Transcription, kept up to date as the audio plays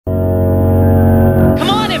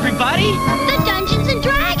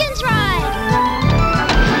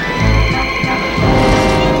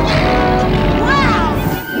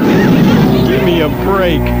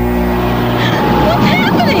break. What's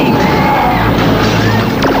happening?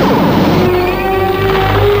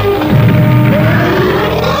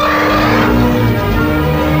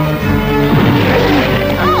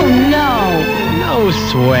 Oh no! No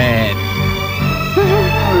sweat.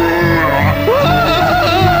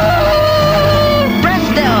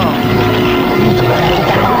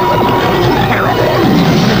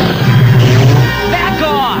 Back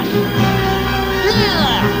off!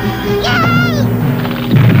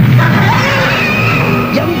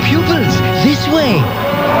 Young pupils, this way.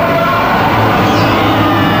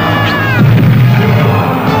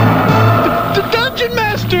 The Dungeon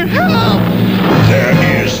Master, help!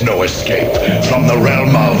 There is no escape from the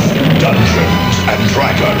realm of Dungeons and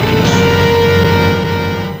Dragons.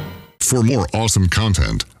 For more awesome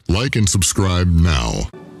content, like and subscribe now.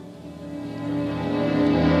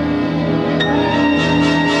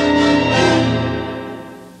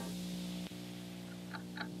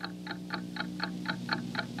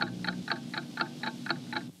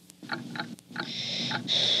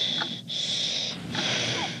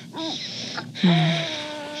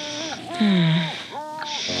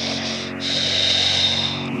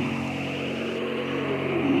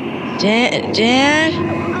 Dad?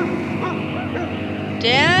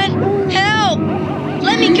 Dad? Help!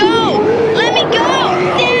 Let me go! Let me go!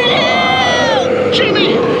 Dad, help!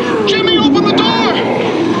 Jimmy! Jimmy, open the door!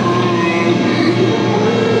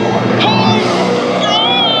 Home!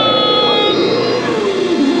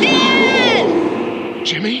 Dad!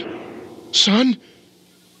 Jimmy? Son?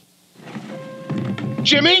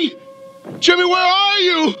 Jimmy? Jimmy, where are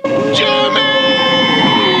you? Jimmy!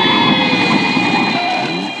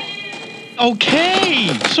 Okay,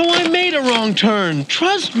 so I made a wrong turn.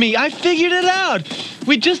 Trust me, I figured it out.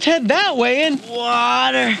 We just head that way and...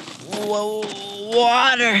 Water.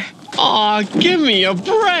 Water. Aw, give me a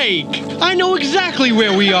break. I know exactly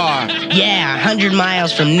where we are. Yeah, 100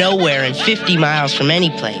 miles from nowhere and 50 miles from any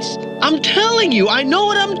place. I'm telling you, I know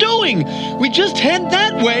what I'm doing. We just head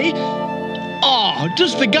that way. Aw,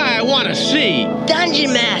 just the guy I want to see.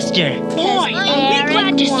 Dungeon Master. Boy, we're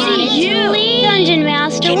glad to see you. Dungeon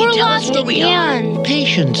Master, Can you we're tell us lost where we are? again.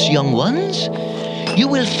 Patience, young ones. You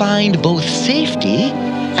will find both safety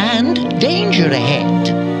and danger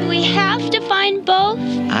ahead. We have to find both.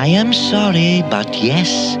 I am sorry, but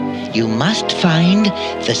yes, you must find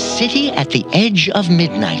the city at the edge of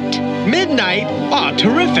midnight. Midnight? Aw,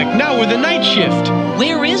 terrific. Now we're the night shift.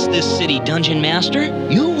 Where is this city, Dungeon Master?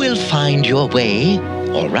 You will find your way,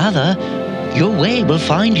 or rather, your way will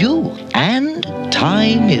find you. And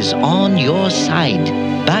time is on your side.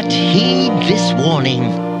 But heed this warning.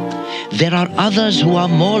 There are others who are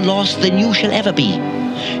more lost than you shall ever be.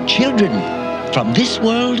 Children from this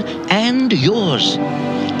world and yours.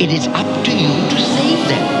 It is up to you to save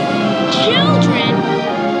them. Children?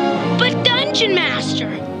 But Dungeon Master,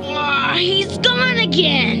 he's gone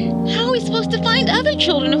again. How are we supposed to find other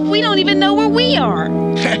children if we don't even know where we are?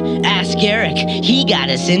 Ask Eric. He got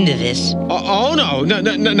us into this. Oh, no,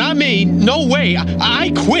 not me. No way.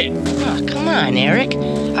 I quit. Oh, come on, Eric.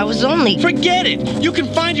 I was only... Forget it. You can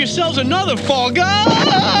find yourselves another fall guy.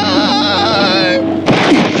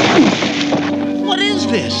 What is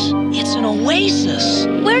this? It's an oasis.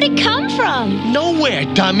 Where'd it come from? Nowhere,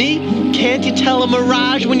 dummy. Can't you tell a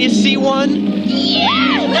mirage when you see one?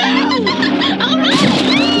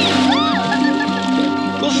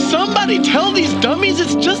 Will somebody tell these dummies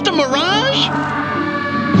it's just a mirage?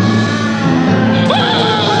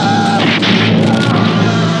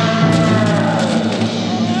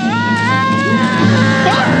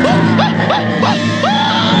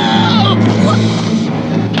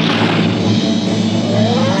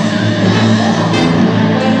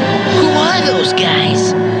 Who are those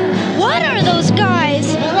guys? What are those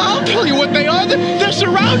guys? I'll tell you what they are. They're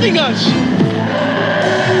surrounding us.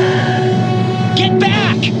 Get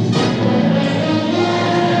back!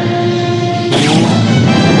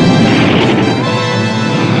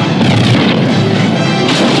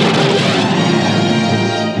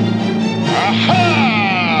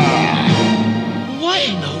 Aha! What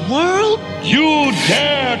in the world? You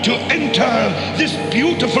dare to enter this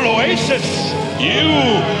beautiful oasis?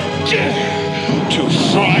 You dare to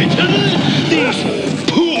frighten these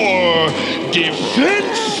poor,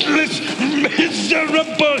 defenseless,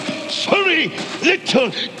 miserable, furry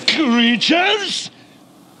little creatures?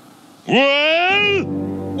 Well?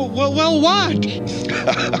 Well, what?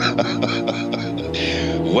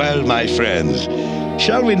 Well, my friends,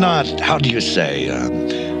 shall we not, how do you say,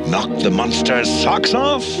 knock the monster's socks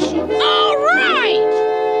off? All right!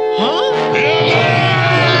 Huh?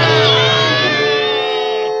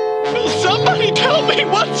 Will somebody tell me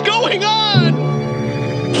what's going on?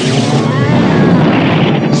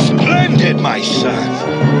 my son.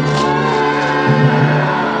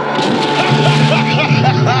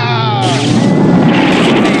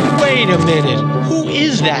 Wait a minute. Who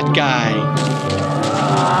is that guy?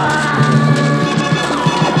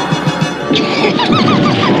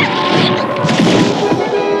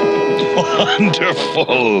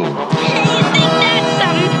 Wonderful. That's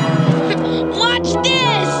something. Watch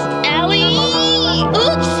this, Ellie.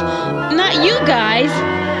 Oops! Not you guys.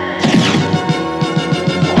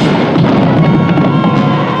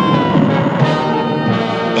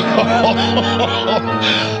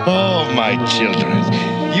 Oh, my children.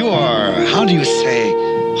 You are, how do you say,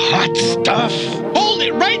 hot stuff? Hold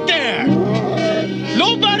it right there!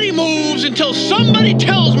 Nobody moves until somebody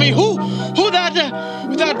tells me who that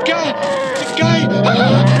guy.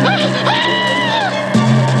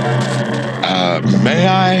 May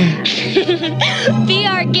I? Be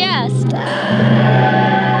our guest.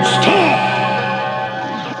 Stop!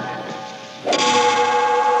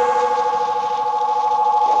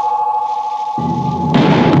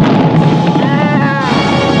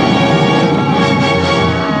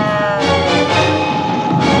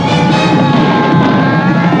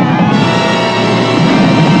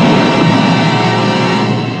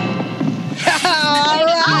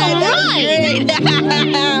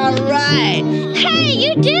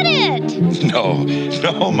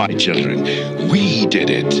 No, my children. We did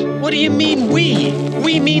it. What do you mean we?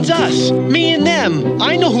 We means us. Me and them.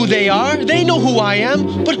 I know who they are. They know who I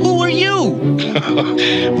am. But who are you?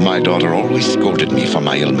 My daughter always scolded me for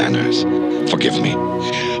my ill manners. Forgive me.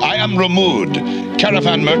 I am Ramud,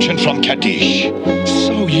 caravan merchant from Kadish.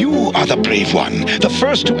 So you are the brave one, the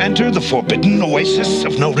first to enter the forbidden oasis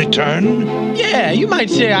of no return? Yeah, you might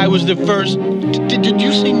say I was the first. Did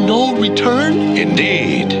you say no return?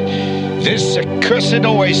 Indeed. This accursed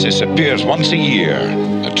oasis appears once a year,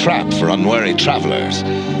 a trap for unwary travelers.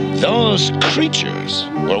 Those creatures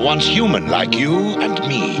were once human like you and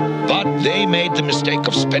me, but they made the mistake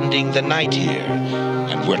of spending the night here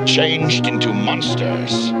and were changed into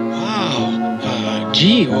monsters. Wow.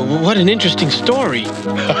 Gee, what an interesting story.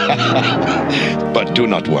 But do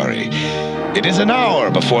not worry. It is an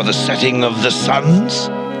hour before the setting of the suns,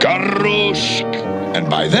 Garushk, and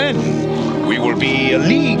by then, we will be a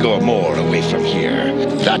league or more away from here.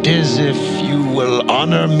 That is, if you will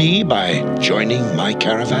honor me by joining my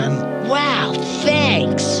caravan. Wow,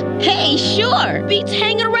 thanks. Hey, sure. Beats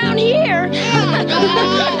hanging around here.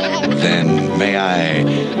 Then may I,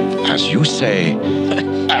 as you say,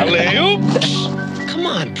 alley-oops? Come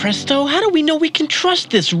on, Presto. How do we know we can trust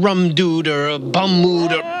this rum dude or a bum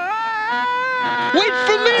mood or... Wait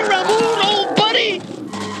for me, Ramood, old buddy!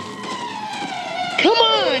 Come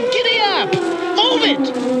on, giddy up! Move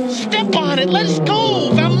it! Step on it, let's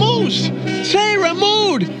go! Vamoose! Say,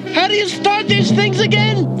 Ramood, how do you start these things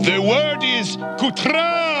again? The word is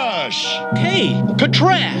kutrash. Hey,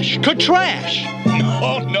 katrash, katrash!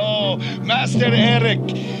 No, Master Eric.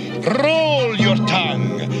 Roll your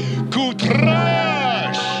tongue.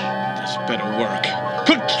 Kutrash. This better work.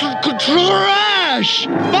 Katrash!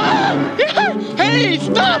 Ah! Hey,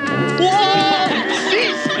 stop! Whoa!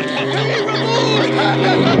 Cease! Hey,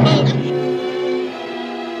 Ramood!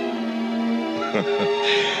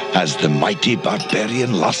 Has the mighty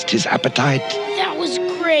barbarian lost his appetite? That was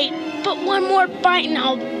great, but one more bite and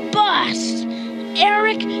I'll bust.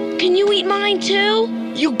 Eric, can you eat mine too?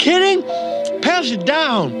 You kidding? Pass it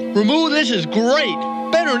down. Remove this is great.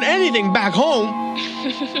 Better than anything back home.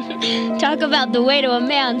 Talk about the way to a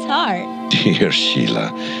man's heart. Dear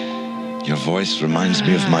Sheila, your voice reminds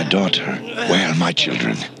me of my daughter. Well, my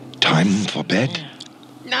children, time for bed?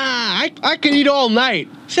 Nah, I can eat all night.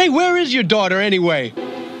 Say, where is your daughter anyway?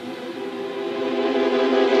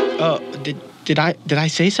 Did I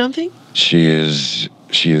say something? She is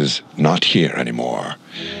not here anymore.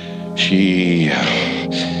 She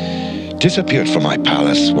disappeared from my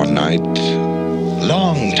palace one night,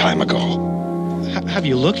 long time ago. Have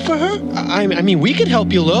you looked for her? I mean, we could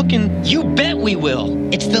help you look and... You bet we will.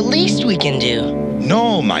 It's the least we can do.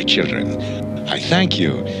 No, my children. I thank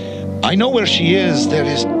you. I know where she is. There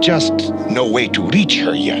is just no way to reach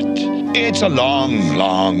her yet. It's a long,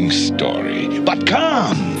 long story. But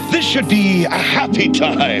come, this should be a happy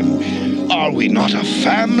time. Are we not a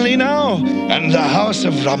family now? And the house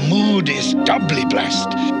of Ramud is doubly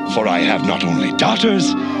blessed, for I have not only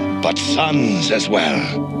daughters, but sons as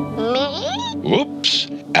well. Oops,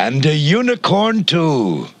 and a unicorn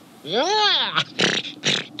too.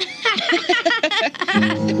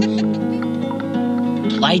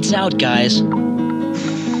 Lights out, guys.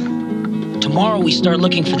 Tomorrow we start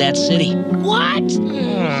looking for that city. What?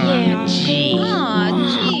 Gee. Aw,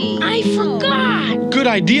 gee. I forgot. good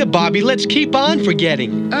idea, Bobby. Let's keep on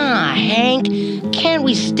forgetting. Ah, Hank, can't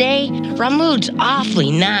we stay? Ramood's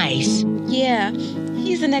awfully nice. Yeah,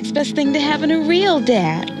 he's the next best thing to having a real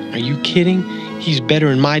dad. Are you kidding? He's better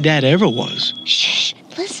than my dad ever was. Shh,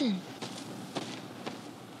 listen.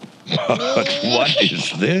 But what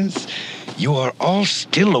is this? You are all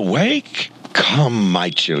still awake? Come, my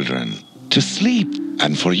children, to sleep.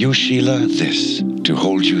 And for you, Sheila, this, to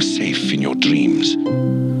hold you safe in your dreams.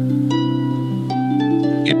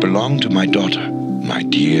 It belonged to my daughter, my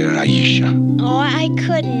dear Aisha. Oh, I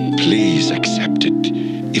couldn't. Please accept it.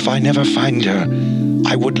 If I never find her,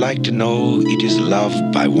 I would like to know it is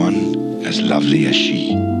loved by one as lovely as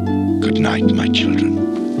she. Good night, my children.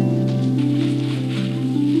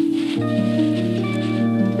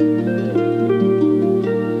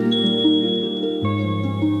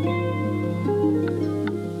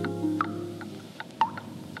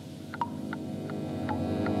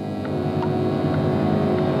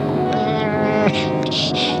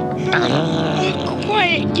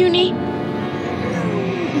 Quiet, Junie.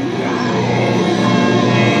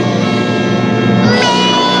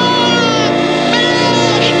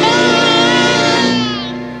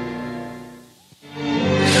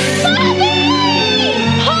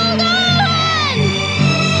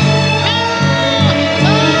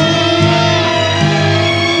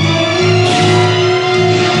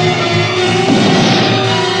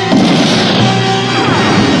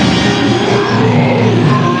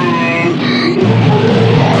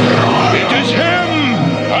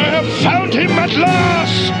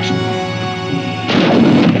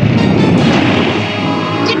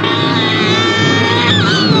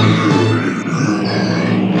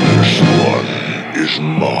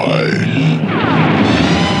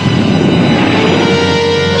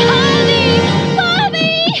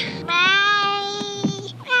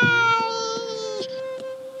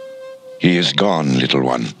 He is gone, little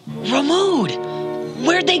one. Ramood!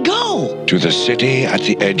 Where'd they go? To the city at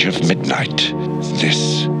the edge of midnight.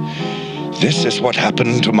 This is what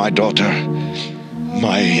happened to my daughter,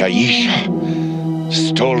 my Aisha.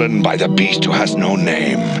 Stolen by the beast who has no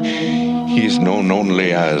name. He is known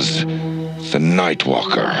only as the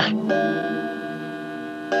Nightwalker.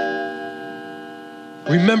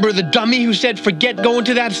 Remember the dummy who said forget going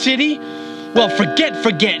to that city? Well, forget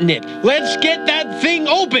forgetting it. Let's get that thing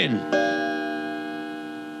open.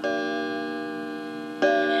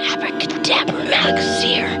 Abracadabra,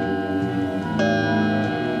 Malakazir.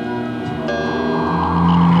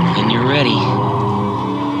 When you're ready.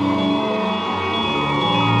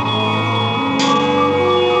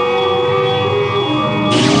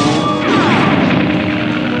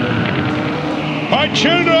 My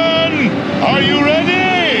children, are you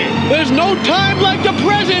ready? There's no time like the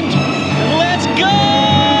present. Let's go!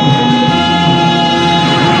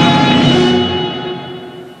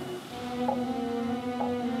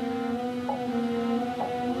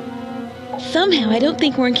 Somehow, I don't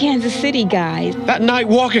think we're in Kansas City, guys. That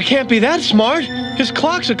Nightwalker can't be that smart. His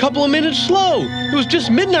clock's a couple of minutes slow. It was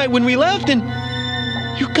just midnight when we left, and...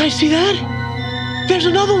 You guys see that? There's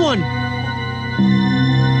another one.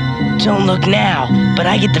 Don't look now, but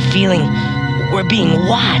I get the feeling we're being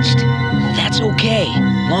watched. That's okay,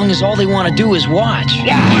 long as all they want to do is watch.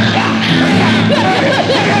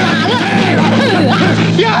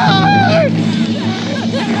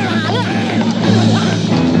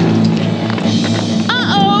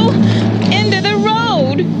 Uh-oh! End of the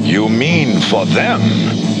road! You mean for them?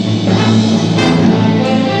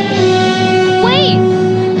 Wait!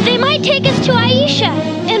 They might take us to Aisha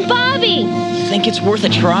and Bobby. Think it's worth a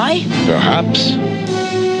try? Perhaps.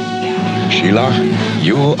 Sheila,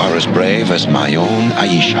 you are as brave as my own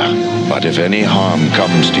Aisha. But if any harm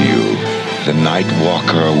comes to you, the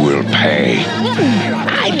Nightwalker will pay.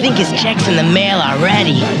 I think his check's in the mail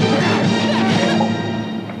already.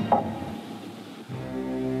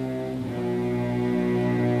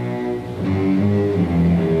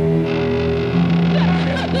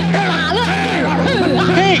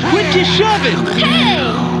 Hey, quit your shoving! Hey!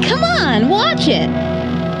 Come on, watch it!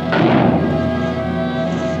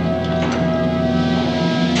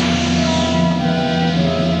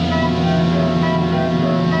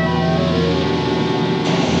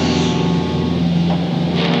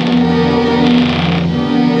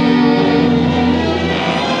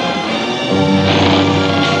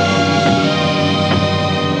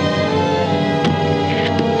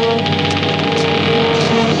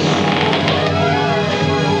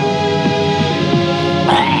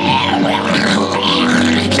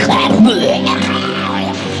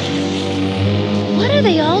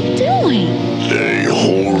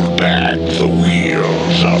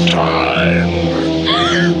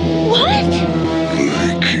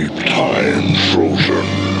 time frozen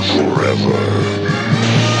forever.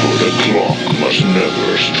 For the clock must never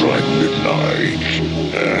strike midnight,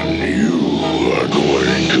 and you are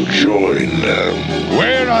going to join them.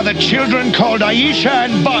 Where are the children called Aisha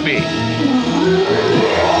and Bobby?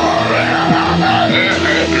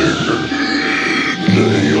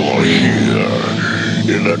 They are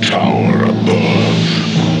here, in the tower above,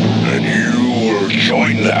 and you will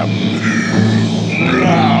join them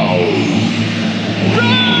now.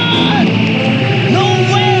 Run! No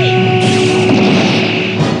way!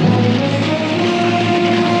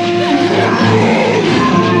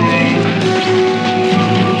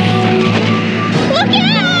 Look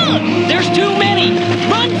out! There's too many!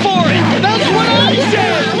 Run for it! That's what I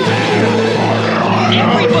said!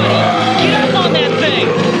 Everybody, get up on that thing!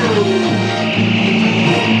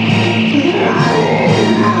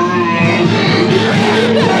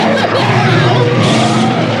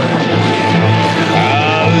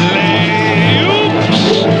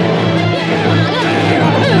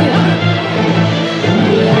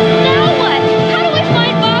 Now what? How do we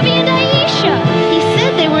find Bobby and Aisha? He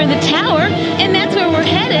said they were in the tower, and that's where we're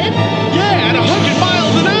headed. Yeah, at 100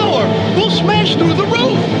 miles an hour! We'll smash through the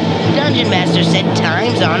roof! Dungeonmaster said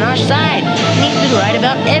time's on our side. He's been right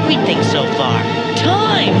about everything so far.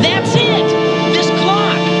 Time! That's it! This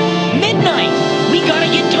clock! Midnight! We gotta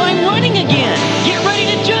get time running again! Get ready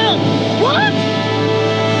to jump! What?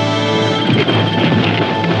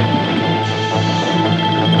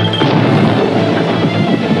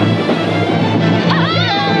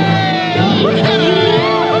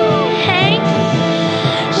 Hank?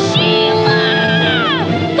 Sheila!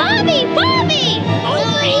 Bobby! Bobby!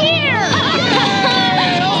 Over here!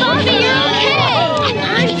 Bobby, you're okay!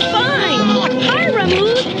 I'm fine! Hi,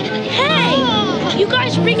 Ramood! Hey! You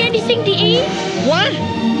guys bring anything to eat? What?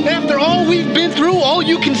 After all we've been through, all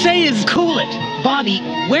you can say is... Cool it! Bobby,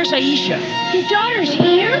 where's Aisha? Your daughter's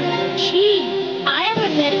here? Gee, I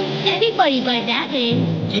haven't met anybody by that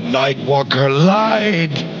name. The Nightwalker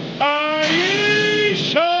lied.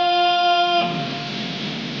 Aisha!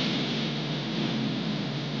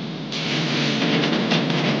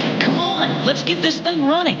 Come on, let's get this thing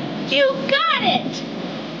running. You got it!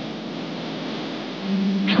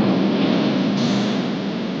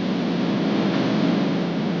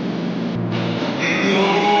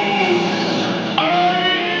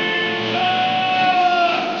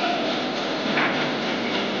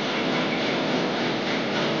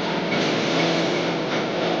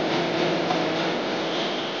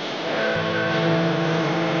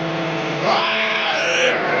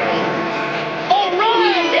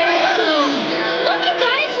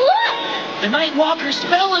 The Nightwalker's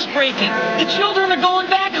spell is breaking. The children are going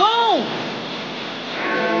back home.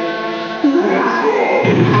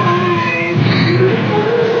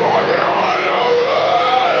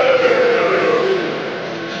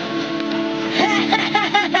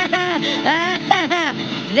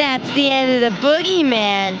 That's the end of the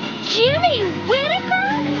boogeyman. Jimmy Whittaker?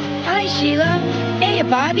 Hi, Sheila. Hey,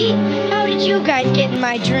 Bobby. How did you guys get in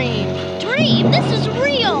my dream? Dream? This is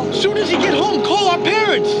real! Soon as you get home, call our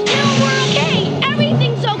parents! No, we're okay!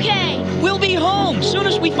 Everything's okay! We'll be home soon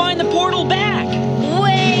as we find the portal back.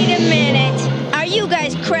 Wait a minute. Are you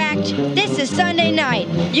guys cracked? This is Sunday night.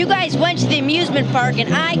 You guys went to the amusement park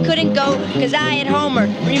and I couldn't go because I had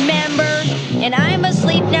homework, remember? And I'm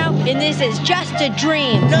asleep now and this is just a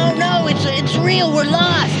dream. No, it's real. We're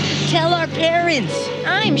lost. Tell our parents.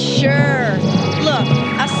 I'm sure. Look,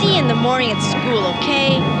 I'll see you in the morning at school,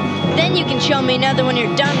 okay? Then you can show me another one of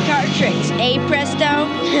your dumb card tricks, eh, Presto?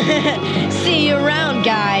 See you around,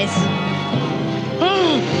 guys.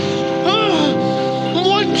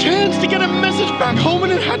 One chance to get a message back home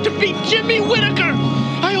and it had to be Jimmy Whittaker!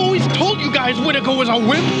 I always told you guys Whittaker was a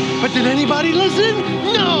wimp, but did anybody listen?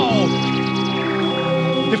 No!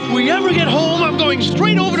 If we ever get home, I'm going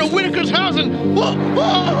straight over to Whittaker's house and...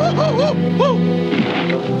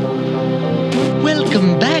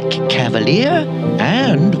 Welcome back, Cavalier,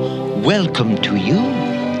 and welcome to you,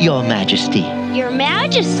 Your Majesty. Your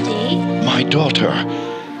Majesty? My daughter,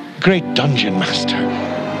 great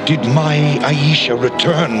dungeonmaster, did my Aisha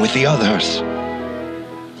return with the others?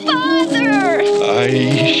 Father!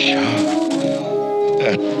 Aisha,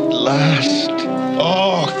 at last.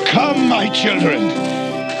 Oh, come, my children.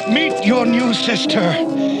 Meet your new sister.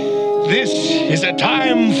 This is a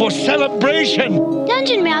time for celebration.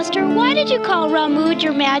 Dungeon Master, why did you call Ramood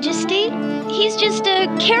Your Majesty? He's just a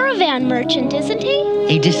caravan merchant, isn't he?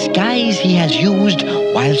 A disguise he has used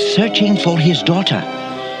while searching for his daughter.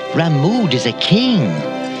 Ramood is a king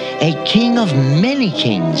of many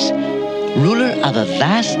kings, ruler of a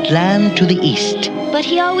vast land to the east. But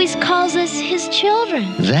he always calls us his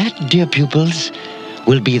children. That, dear pupils,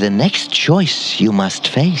 will be the next choice you must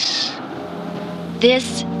face.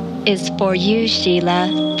 This is for you,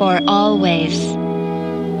 Sheila, for always.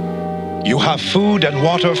 You have food and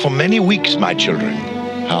water for many weeks, my children.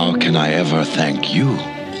 How can I ever thank you?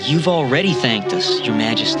 You've already thanked us, Your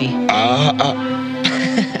Majesty.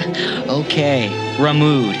 Okay,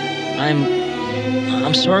 Ramood.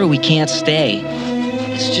 I'm sorry we can't stay.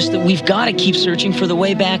 It's just that we've got to keep searching for the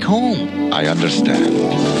way back home. I understand.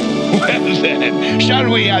 Well then, shall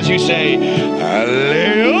we, as you say,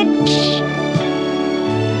 alley-oops?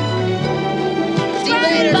 See you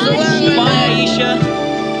later. Bye, Aisha.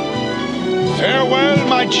 Farewell,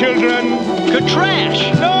 my children. Good trash.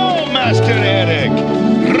 No, Master Eric.